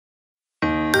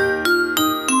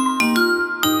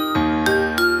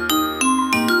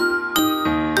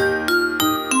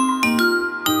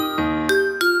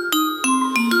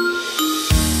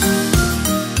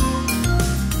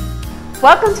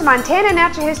Welcome to Montana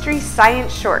Natural History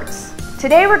Science Shorts.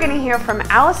 Today we're going to hear from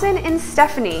Allison and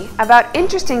Stephanie about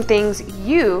interesting things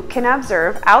you can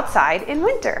observe outside in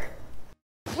winter.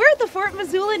 We're at the Fort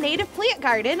Missoula Native Plant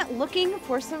Garden looking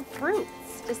for some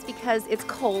fruits. Just because it's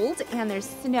cold and there's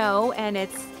snow and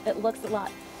it looks a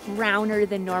lot browner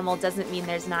than normal doesn't mean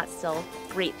there's not still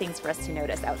great things for us to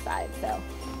notice outside. So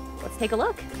let's take a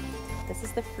look. This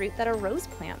is the fruit that a rose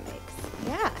plant makes.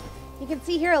 Yeah, you can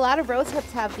see here a lot of rose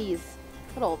hips have these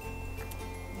little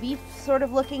leaf sort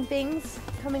of looking things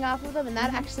coming off of them, and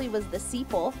that actually was the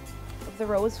sepal of the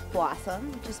rose blossom,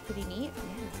 which is pretty neat.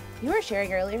 Yeah. You were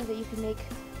sharing earlier that you can make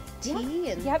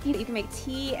tea and... Yep, you can make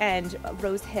tea and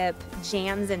rose hip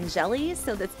jams and jellies,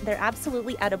 so that they're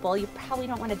absolutely edible. You probably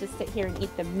don't want to just sit here and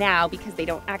eat them now because they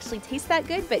don't actually taste that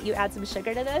good, but you add some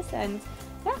sugar to this and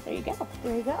yeah, there you go.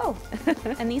 There you go.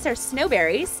 And these are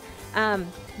snowberries.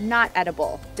 Not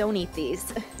edible. Don't eat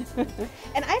these.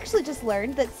 And I actually just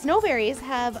learned that snowberries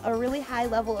have a really high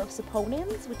level of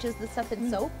saponins, which is the stuff in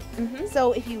soap.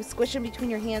 So if you squish them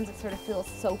between your hands, it sort of feels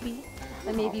soapy.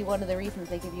 That may be one of the reasons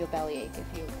they give you a bellyache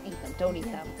if you eat them. Don't eat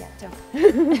them. Yeah,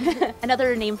 don't.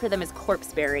 Another name for them is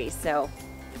corpse berries, so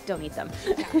don't eat them.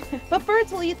 Yeah. But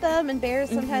birds will eat them, and bears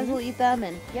sometimes will eat them,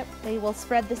 and they will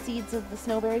spread the seeds of the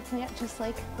snowberry plant just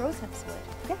like rose hips would.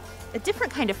 Yeah. A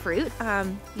different kind of fruit.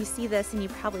 You see this and you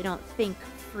probably don't think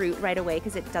fruit right away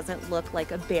because it doesn't look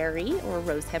like a berry or a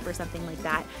rose hip or something like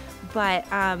that. But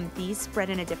these spread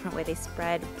in a different way. They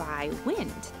spread by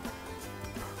wind.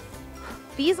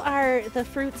 These are the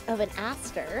fruits of an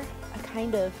aster, a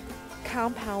kind of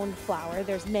compound flower.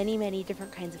 There's many, many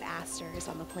different kinds of asters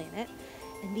on the planet.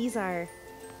 And these are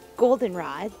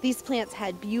goldenrod. These plants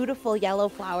had beautiful yellow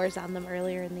flowers on them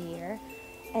earlier in the year.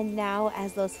 And now,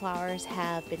 as those flowers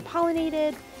have been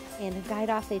pollinated and have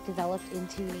died off, they've developed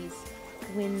into these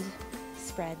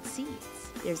wind-spread seeds.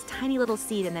 There's a tiny little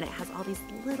seed, and then it has all these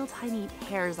little tiny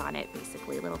hairs on it,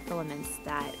 basically, little filaments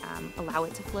that allow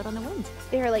it to float on the wind.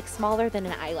 They're like smaller than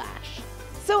an eyelash.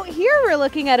 So here we're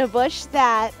looking at a bush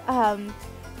that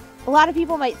a lot of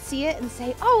people might see it and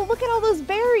say, oh, look at all those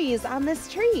berries on this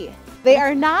tree. They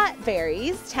are not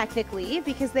berries, technically,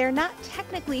 because they're not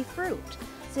technically fruit.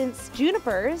 Since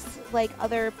junipers, like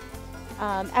other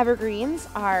evergreens,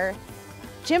 are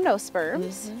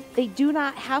gymnosperms, they do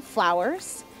not have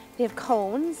flowers. They have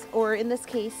cones, or in this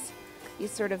case,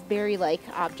 these sort of berry-like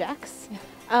objects.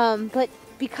 But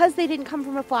because they didn't come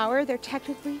from a flower, they're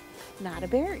technically not a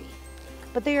berry.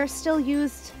 But they are still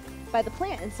used by the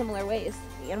plant in similar ways.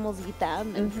 The animals eat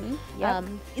them,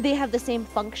 and they have the same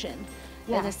function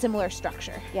and a similar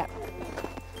structure. Yeah.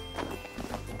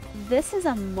 This is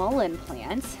a mullein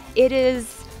plant. It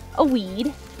is a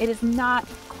weed. It is not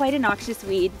quite a noxious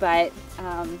weed, but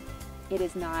it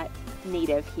is not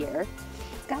native here.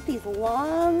 It's got these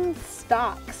long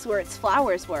stalks where its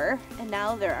flowers were, and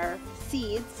now there are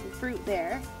seeds and fruit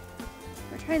there.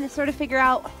 We're trying to sort of figure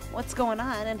out what's going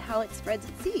on and how it spreads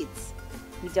its seeds.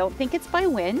 We don't think it's by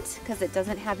wind because it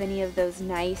doesn't have any of those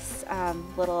nice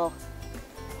little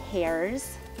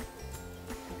hairs.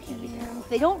 Here we go.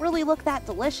 They don't really look that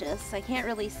delicious. I can't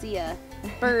really see a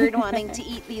bird wanting to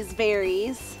eat these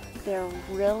berries. They're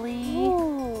really,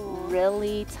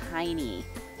 really tiny.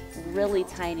 Really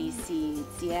tiny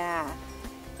seeds, yeah.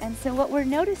 And so what we're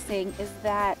noticing is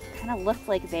that kind of looks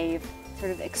like they've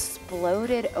sort of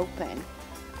exploded open.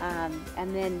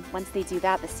 And then once they do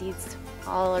that, the seeds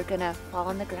all are gonna fall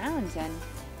on the ground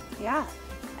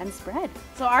and spread.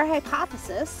 So our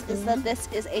hypothesis is that this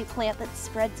is a plant that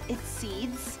spreads its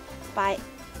seeds by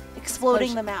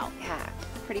exploding them out. Yeah.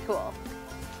 Pretty cool.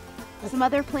 Some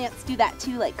other plants do that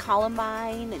too, like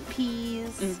columbine and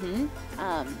peas.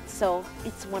 So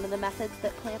it's one of the methods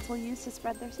that plants will use to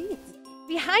spread their seeds.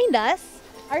 Behind us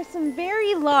are some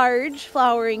very large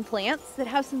flowering plants that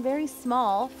have some very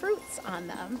small fruits on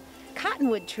them.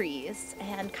 Cottonwood trees.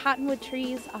 And cottonwood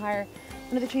trees are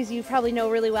one of the trees you probably know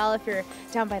really well if you're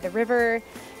down by the river.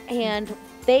 And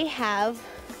they have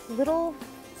little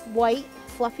white,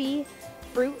 fluffy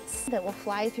fruits that will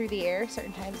fly through the air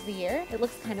certain times of the year. It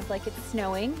looks kind of like it's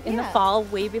snowing in the fall,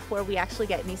 way before we actually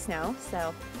get any snow.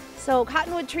 So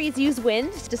cottonwood trees use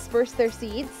wind to disperse their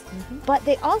seeds, but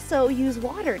they also use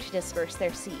water to disperse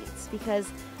their seeds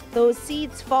because those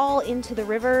seeds fall into the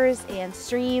rivers and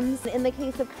streams. In the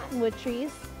case of cottonwood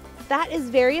trees, that is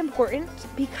very important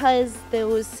because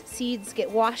those seeds get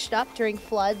washed up during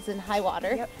floods and high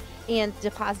water and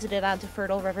deposited onto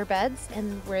fertile riverbeds,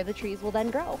 and where the trees will then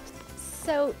grow.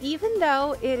 So even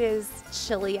though it is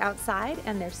chilly outside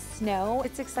and there's snow,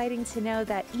 it's exciting to know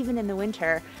that even in the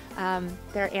winter,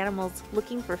 there are animals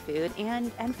looking for food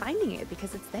and finding it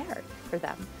because it's there for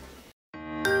them.